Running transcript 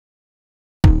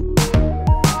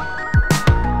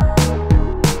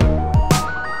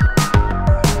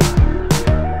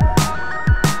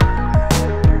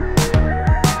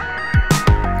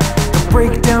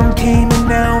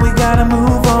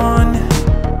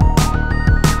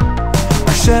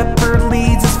shepherd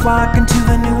leads his flock into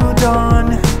the new dawn,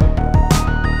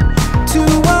 to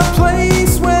a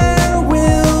place where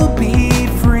we'll be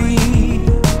free.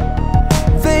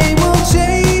 They will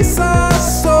chase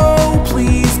us, so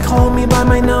please call me by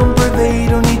my number. They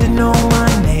don't need to know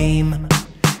my name.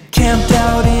 Camped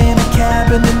out in a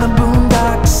cabin in the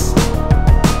boondocks,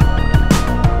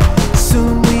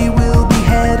 soon we will be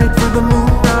headed for the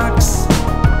moon rocks.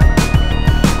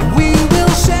 We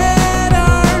will shed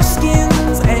our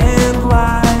skins and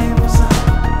lives,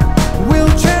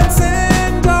 we'll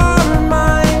transcend our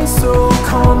minds. So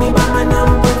call me by my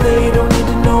number, they don't need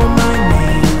to know my name.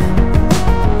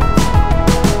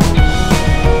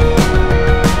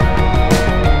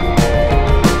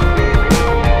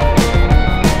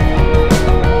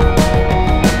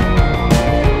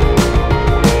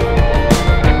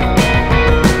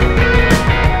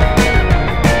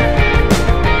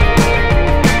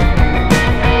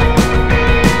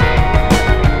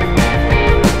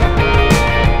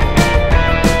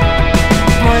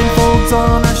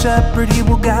 On our shepherd, he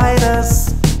will guide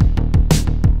us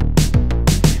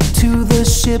to the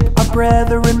ship, our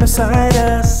brethren beside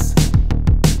us.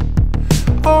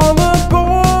 All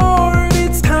aboard,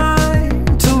 it's time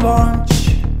to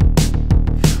launch.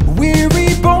 We're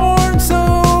reborn,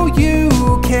 so you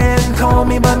can call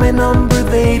me by my number.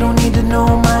 They don't need to know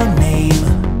my name.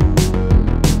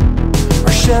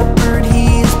 Our shepherd,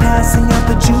 he is passing out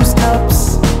the juice cups.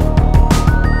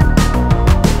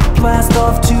 Blast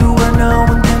off to where no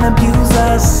one can abuse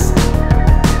us.